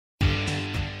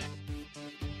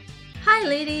Hi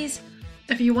ladies!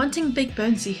 If you're wanting big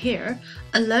bouncy hair,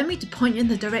 allow me to point you in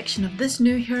the direction of this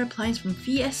new hair appliance from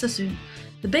VS Sassoon,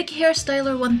 the Big Hair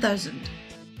Styler 1000.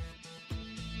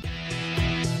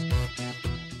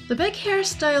 The Big Hair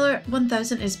Styler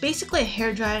 1000 is basically a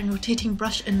hairdryer and rotating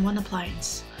brush in one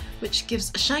appliance, which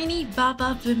gives shiny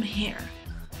Baba Boom hair.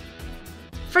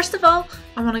 First of all,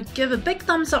 I want to give a big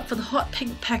thumbs up for the hot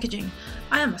pink packaging.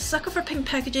 I am a sucker for pink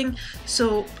packaging,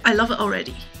 so I love it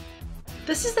already.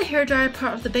 This is the hairdryer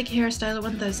part of the Big Hair Styler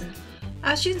 1000.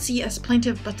 As you can see, it has plenty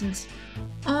of buttons.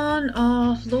 On,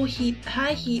 off, low heat,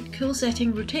 high heat, cool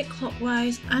setting, rotate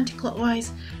clockwise,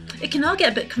 anti-clockwise. It can all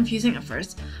get a bit confusing at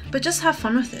first, but just have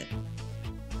fun with it.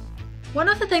 One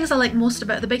of the things I like most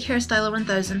about the Big Hair Styler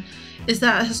 1000 is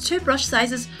that it has two brush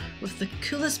sizes with the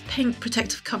coolest pink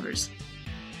protective covers.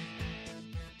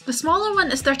 The smaller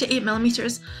one is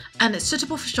 38mm and it's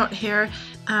suitable for short hair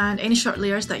and any short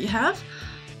layers that you have.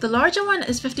 The larger one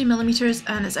is 50mm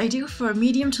and it's ideal for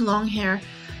medium to long hair,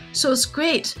 so it's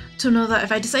great to know that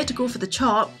if I decide to go for the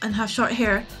chop and have short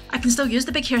hair, I can still use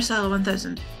the Big Hair Styler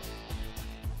 1000.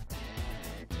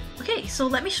 Okay, so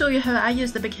let me show you how I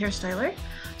use the Big Hair Styler.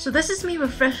 So this is me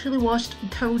with freshly washed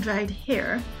and towel dried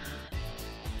hair.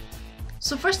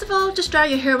 So first of all, just dry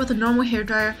your hair with a normal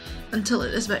hairdryer until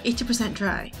it is about 80%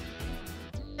 dry.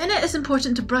 In it, it's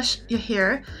important to brush your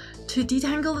hair to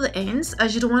detangle the ends,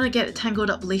 as you don't want to get it tangled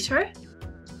up later.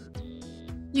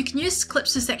 You can use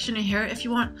clips to section your hair if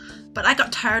you want, but I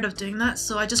got tired of doing that,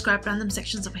 so I just grabbed random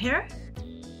sections of hair.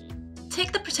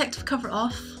 Take the protective cover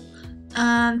off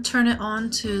and turn it on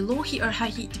to low heat or high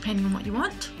heat depending on what you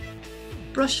want.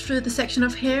 Brush through the section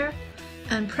of hair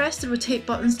and press the rotate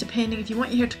buttons depending if you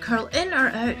want your hair to curl in or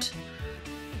out,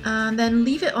 and then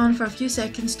leave it on for a few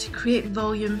seconds to create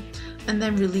volume and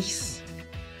then release.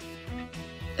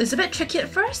 It's a bit tricky at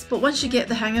first, but once you get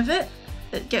the hang of it,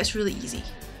 it gets really easy.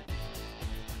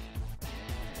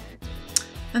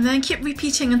 And then keep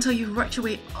repeating until you've worked your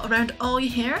way around all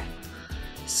your hair.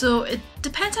 So it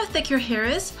depends how thick your hair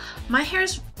is. My hair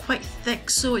is quite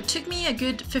thick, so it took me a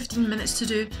good 15 minutes to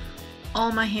do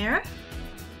all my hair.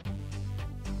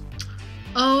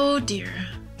 Oh dear,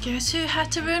 guess who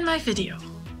had to ruin my video?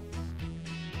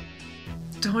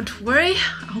 Don't worry,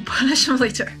 I'll punish them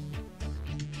later.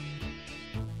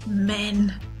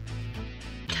 Men.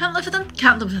 Can't live with them,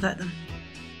 can't live without them.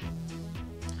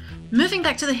 Moving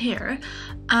back to the hair,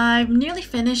 I'm nearly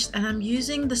finished and I'm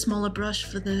using the smaller brush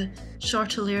for the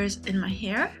shorter layers in my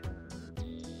hair.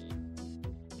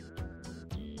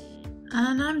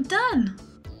 And I'm done.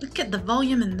 Look at the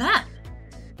volume in that.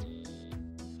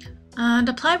 And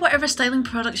apply whatever styling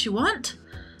products you want,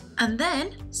 and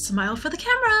then smile for the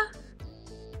camera.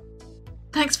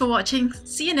 Thanks for watching.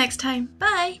 See you next time.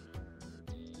 Bye.